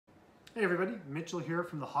Hey everybody, Mitchell here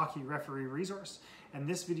from the Hockey Referee Resource, and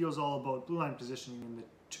this video is all about blue line positioning in the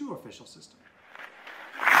two official system.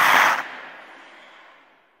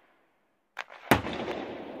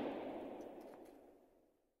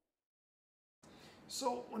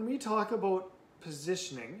 So when we talk about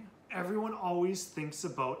positioning, everyone always thinks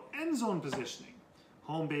about end zone positioning.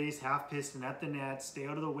 Home base, half piston, at the net, stay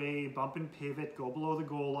out of the way, bump and pivot, go below the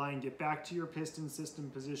goal line, get back to your piston system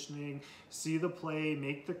positioning, see the play,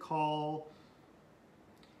 make the call.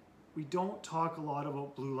 We don't talk a lot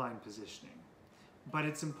about blue line positioning, but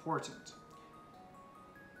it's important.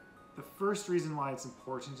 The first reason why it's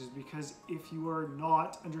important is because if you are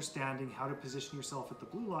not understanding how to position yourself at the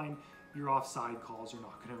blue line, your offside calls are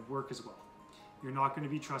not going to work as well. You're not going to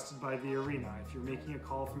be trusted by the arena. If you're making a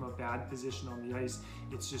call from a bad position on the ice,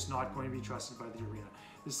 it's just not going to be trusted by the arena.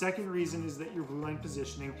 The second reason is that your blue line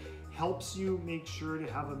positioning helps you make sure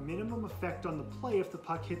to have a minimum effect on the play if the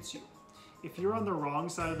puck hits you. If you're on the wrong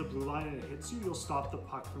side of the blue line and it hits you, you'll stop the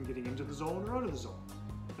puck from getting into the zone or out of the zone.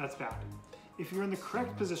 That's bad. If you're in the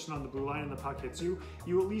correct position on the blue line and the puck hits you,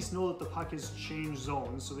 you at least know that the puck has changed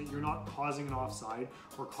zones so that you're not causing an offside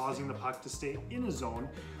or causing the puck to stay in a zone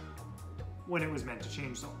when it was meant to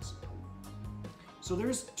change zones. So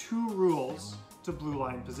there's two rules to blue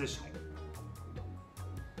line positioning.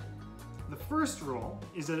 The first rule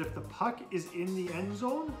is that if the puck is in the end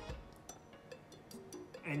zone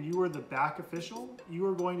and you are the back official, you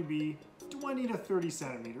are going to be 20 to 30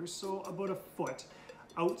 centimeters, so about a foot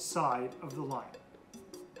outside of the line.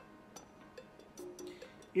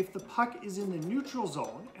 If the puck is in the neutral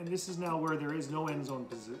zone, and this is now where there is no end zone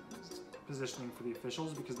positioning for the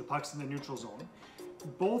officials because the puck's in the neutral zone,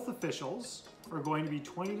 both officials are going to be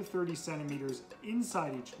 20 to 30 centimeters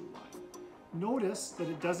inside each blue line. Notice that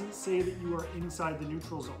it doesn't say that you are inside the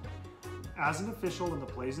neutral zone. As an official, when the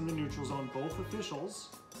play's in the neutral zone, both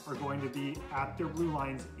officials are going to be at their blue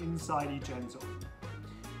lines inside each end zone.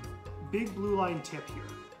 Big blue line tip here.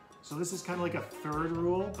 So this is kind of like a third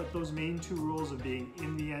rule, but those main two rules of being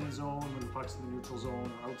in the end zone when the puck's in the neutral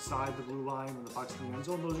zone or outside the blue line when the puck's in the end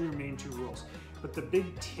zone, those are your main two rules. But the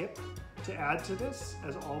big tip to add to this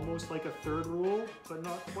as almost like a third rule, but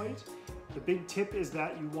not quite, the big tip is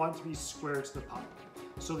that you want to be square to the puck.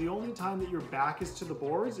 So the only time that your back is to the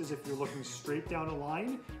boards is if you're looking straight down a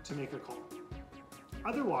line to make a call.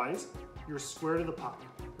 Otherwise, you're square to the puck.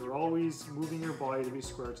 You're always moving your body to be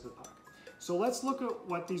square to the puck. So let's look at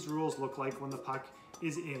what these rules look like when the puck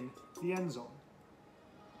is in the end zone.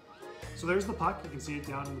 So there's the puck. You can see it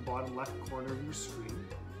down in the bottom left corner of your screen.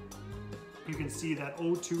 You can see that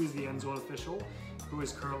 02 is the end zone official who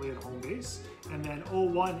is currently at home base, and then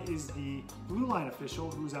 01 is the blue line official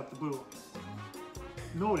who's at the blue line.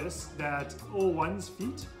 Notice that 01's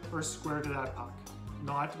feet are square to that puck,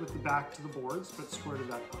 not with the back to the boards, but square to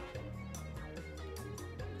that puck.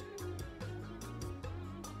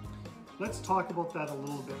 Let's talk about that a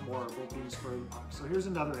little bit more, about being square to the puck. So here's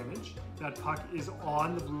another image. That puck is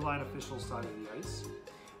on the blue line official side of the ice.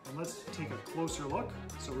 And let's take a closer look.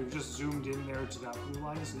 So we've just zoomed in there to that blue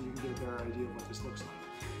line so that you can get a better idea of what this looks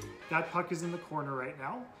like. That puck is in the corner right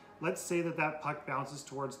now. Let's say that that puck bounces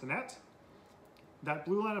towards the net. That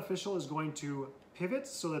blue line official is going to pivot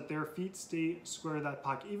so that their feet stay square to that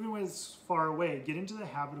puck. Even when it's far away, get into the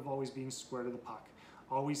habit of always being square to the puck,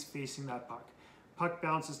 always facing that puck. Puck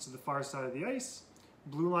bounces to the far side of the ice.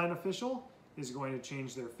 Blue line official is going to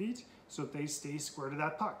change their feet so that they stay square to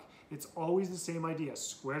that puck. It's always the same idea,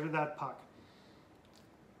 square to that puck.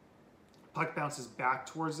 Puck bounces back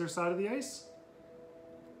towards their side of the ice.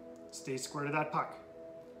 Stay square to that puck.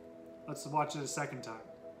 Let's watch it a second time.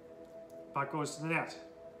 Puck goes to the net.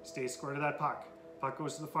 Stay square to that puck. Puck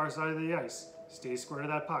goes to the far side of the ice. Stay square to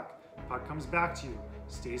that puck. Puck comes back to you.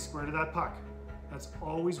 Stay square to that puck. That's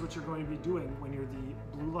always what you're going to be doing when you're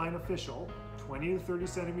the blue line official, 20 to 30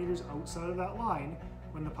 centimeters outside of that line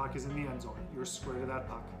when the puck is in the end zone. You're square to that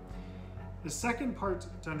puck. The second part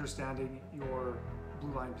to understanding your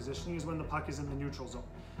blue line positioning is when the puck is in the neutral zone.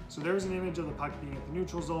 So there's an image of the puck being at the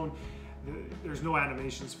neutral zone. There's no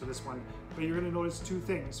animations for this one, but you're going to notice two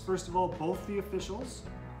things. First of all, both the officials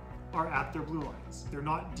are at their blue lines. They're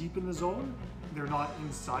not deep in the zone. They're not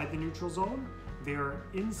inside the neutral zone. They're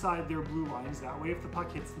inside their blue lines. That way, if the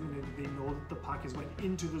puck hits them, they know that the puck has went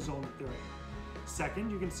into the zone that they're in. Second,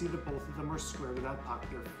 you can see that both of them are square to that puck.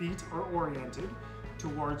 Their feet are oriented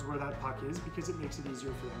towards where that puck is because it makes it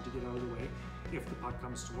easier for them to get out of the way if the puck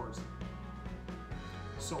comes towards them.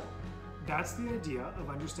 So that's the idea of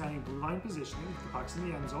understanding blue line positioning if the puck's in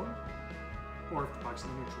the end zone or if the puck's in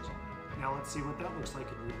the neutral zone. Now let's see what that looks like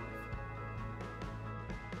in real life.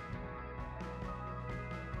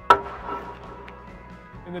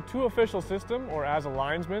 In the two official system, or as a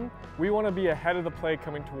linesman, we want to be ahead of the play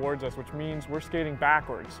coming towards us, which means we're skating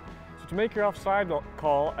backwards. So to make your offside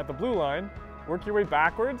call at the blue line, work your way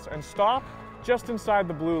backwards and stop just inside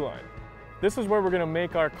the blue line. This is where we're going to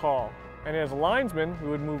make our call. And as a linesman, we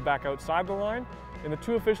would move back outside the line. In the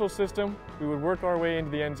two official system, we would work our way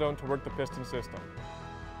into the end zone to work the piston system.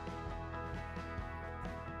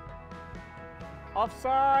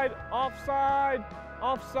 Offside, offside,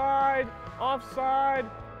 offside, offside.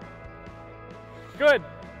 Good.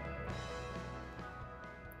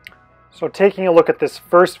 So taking a look at this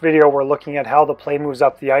first video, we're looking at how the play moves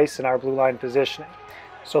up the ice in our blue line positioning.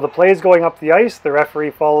 So the play is going up the ice, the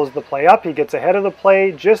referee follows the play up, he gets ahead of the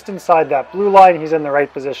play, just inside that blue line, he's in the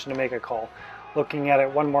right position to make a call. Looking at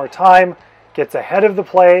it one more time, gets ahead of the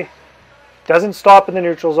play, doesn't stop in the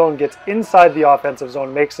neutral zone, gets inside the offensive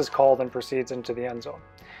zone, makes his call, then proceeds into the end zone.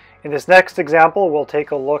 In this next example, we'll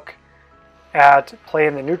take a look at play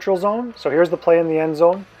in the neutral zone. So here's the play in the end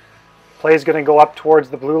zone. Play is going to go up towards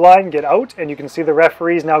the blue line, get out, and you can see the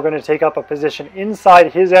referee is now going to take up a position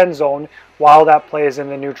inside his end zone while that play is in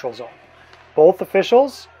the neutral zone. Both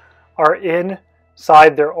officials are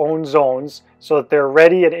inside their own zones so that they're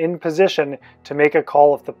ready and in position to make a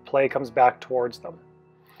call if the play comes back towards them.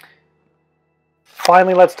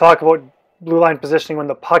 Finally, let's talk about blue line positioning when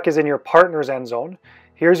the puck is in your partner's end zone.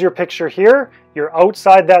 Here's your picture here. You're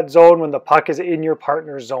outside that zone when the puck is in your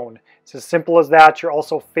partner's zone. It's as simple as that. You're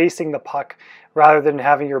also facing the puck rather than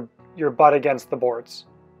having your butt against the boards.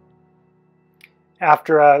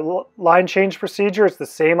 After a line change procedure, it's the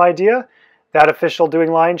same idea. That official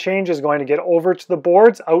doing line change is going to get over to the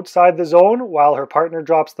boards outside the zone while her partner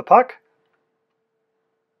drops the puck.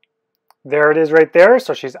 There it is right there.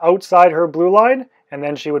 So she's outside her blue line, and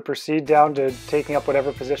then she would proceed down to taking up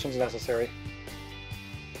whatever position is necessary.